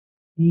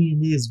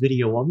In this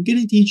video, I'm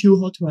gonna teach you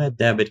how to add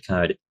debit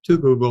card to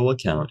Google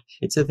account.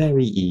 It's a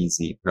very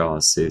easy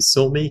process,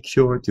 so make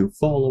sure to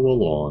follow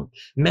along.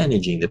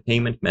 Managing the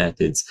payment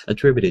methods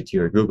attributed to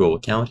your Google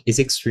account is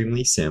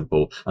extremely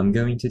simple. I'm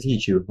going to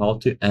teach you how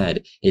to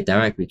add it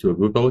directly to a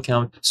Google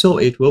account so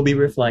it will be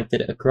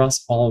reflected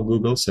across all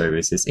Google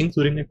services,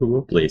 including the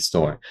Google Play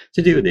Store.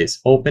 To do this,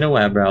 open a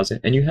web browser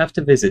and you have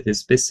to visit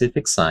this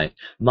specific site,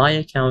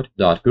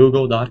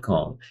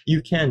 myaccount.google.com.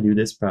 You can do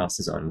this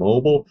process on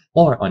mobile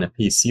or on a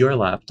PC or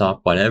laptop,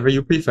 whatever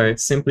you prefer.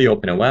 Simply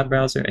open a web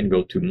browser and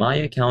go to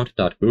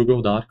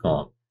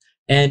myaccount.google.com.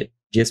 And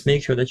just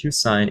make sure that you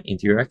sign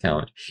into your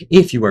account.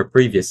 If you are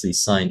previously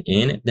signed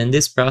in, then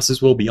this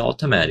process will be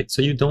automatic,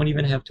 so you don't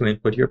even have to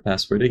input your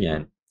password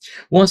again.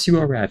 Once you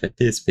arrive at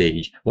this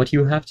page, what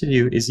you have to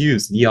do is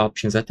use the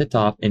options at the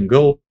top and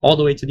go all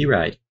the way to the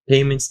right,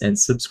 Payments and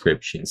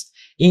Subscriptions.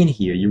 In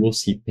here, you will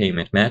see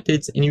Payment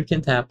Methods, and you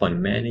can tap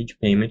on Manage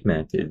Payment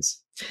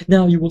Methods.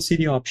 Now you will see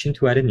the option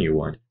to add a new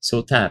one,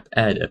 so tap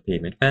Add a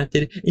Payment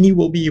Method, and you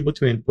will be able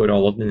to input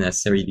all of the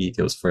necessary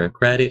details for a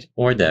credit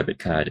or debit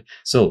card.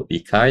 So the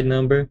card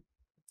number,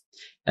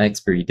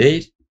 expiry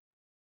date,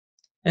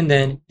 and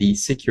then the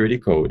security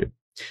code.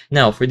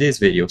 Now, for this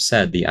video,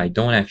 sadly, I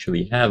don't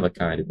actually have a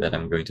card that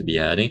I'm going to be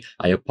adding.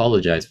 I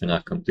apologize for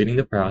not completing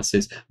the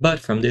process, but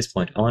from this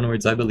point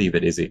onwards, I believe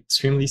it is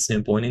extremely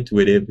simple and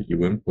intuitive.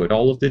 You input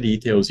all of the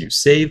details, you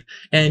save,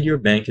 and your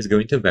bank is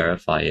going to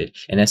verify it.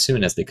 And as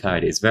soon as the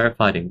card is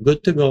verified and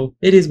good to go,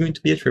 it is going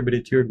to be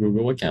attributed to your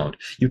Google account.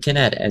 You can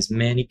add as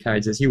many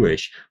cards as you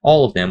wish.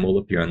 All of them will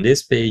appear on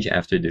this page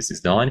after this is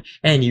done,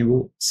 and you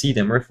will see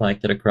them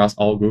reflected across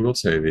all Google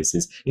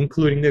services,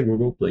 including the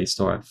Google Play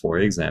Store, for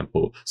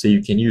example. So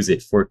you can use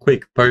it for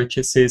quick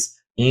purchases,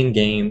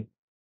 in-game,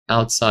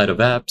 outside of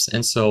apps,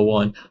 and so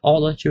on.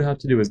 All that you have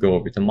to do is go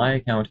over to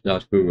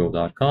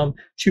myaccount.google.com,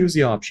 choose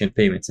the option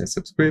Payments and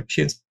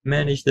Subscriptions,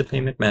 manage the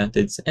payment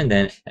methods, and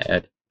then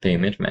add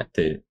payment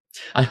method.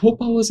 I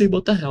hope I was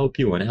able to help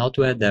you on how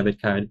to add debit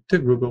card to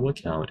Google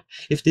account.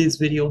 If this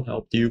video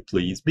helped you,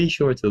 please be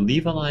sure to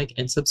leave a like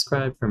and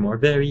subscribe for more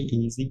very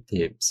easy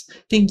tips.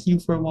 Thank you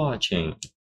for watching.